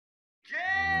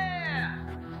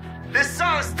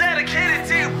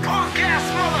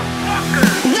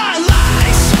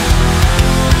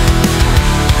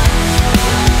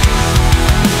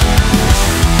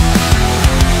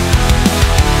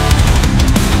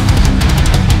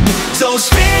Those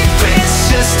fake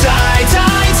bits just die,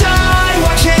 die, die.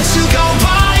 Why can't you go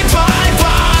bye, bye,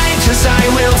 bye? Cause I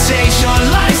will take your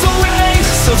life away.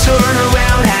 So turn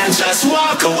around and just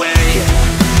walk away.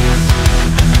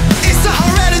 It's a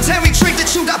hereditary trait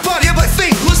that you got bought here by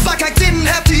fate. Looks like I didn't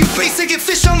have to eat basic and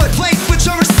fish on my plate, but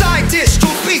you're a side dish.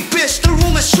 Don't beat bitch, the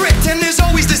rule is strict, and there's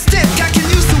always the stick. I can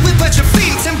use to whip at your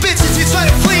feet, and bitches you try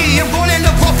to flee and won't end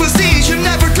up off with Z's. You're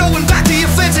never going back to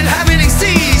your fence and having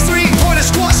C's. 3-pointer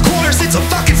squash corners, it's a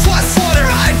fucking flush water.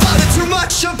 I bother too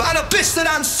much about a bitch that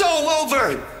I'm so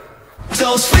over.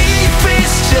 Those fake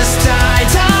bits just die,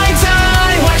 die,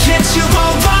 die. Why can't you go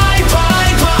bye,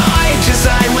 bye, bye? Cause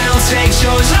I will take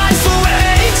your life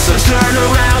away. So turn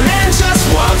around and just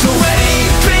walk away.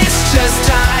 Bitch, just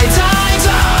die, die,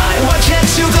 die. Why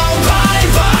can't you go bye,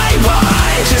 bye,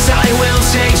 bye? Cause I will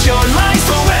take your life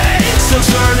away. So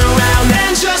turn around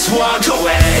and just walk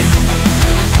away.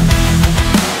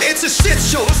 It's a shit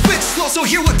show, a spit slow, so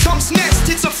here what comes next.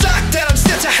 It's a fact that I'm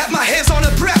set to have my hands on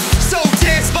a breath. So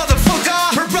dance,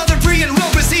 motherfucker. Her brother Brian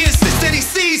Rovers, he insists that he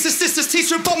sees his sister's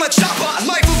teacher pull my chopper.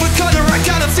 Life of a cutter, I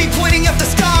got a feet pointing at the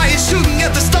sky and shooting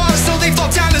at the stars, so they fall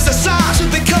down as a sign.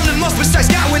 She's been killing most precise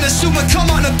guy when the shooter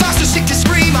come on a box so she can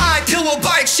scream. I pillow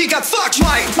bike, she got fucked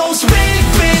right. Those big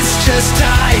bits just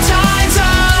die, die,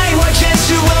 die. Why can't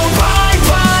you go bye,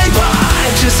 bye, bye?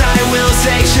 Cause I will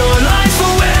take your life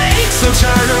away. So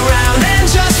turn around and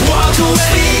just walk away.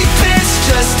 Big bits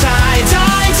just die,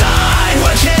 die, die.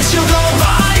 Why can't you go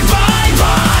bye, bye,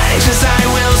 bye? Cause I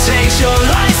will take your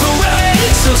life away.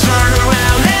 So turn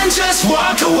around and just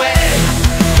walk away.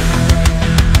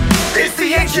 It's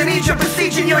the ancient Egypt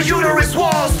besieging your uterus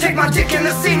walls. Take my dick in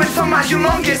the semen from my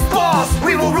humongous balls.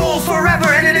 We will rule forever,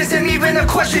 and it isn't even a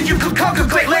question. You could conquer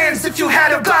great lands if you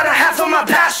had about a half of my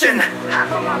passion.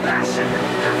 Half of my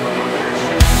passion.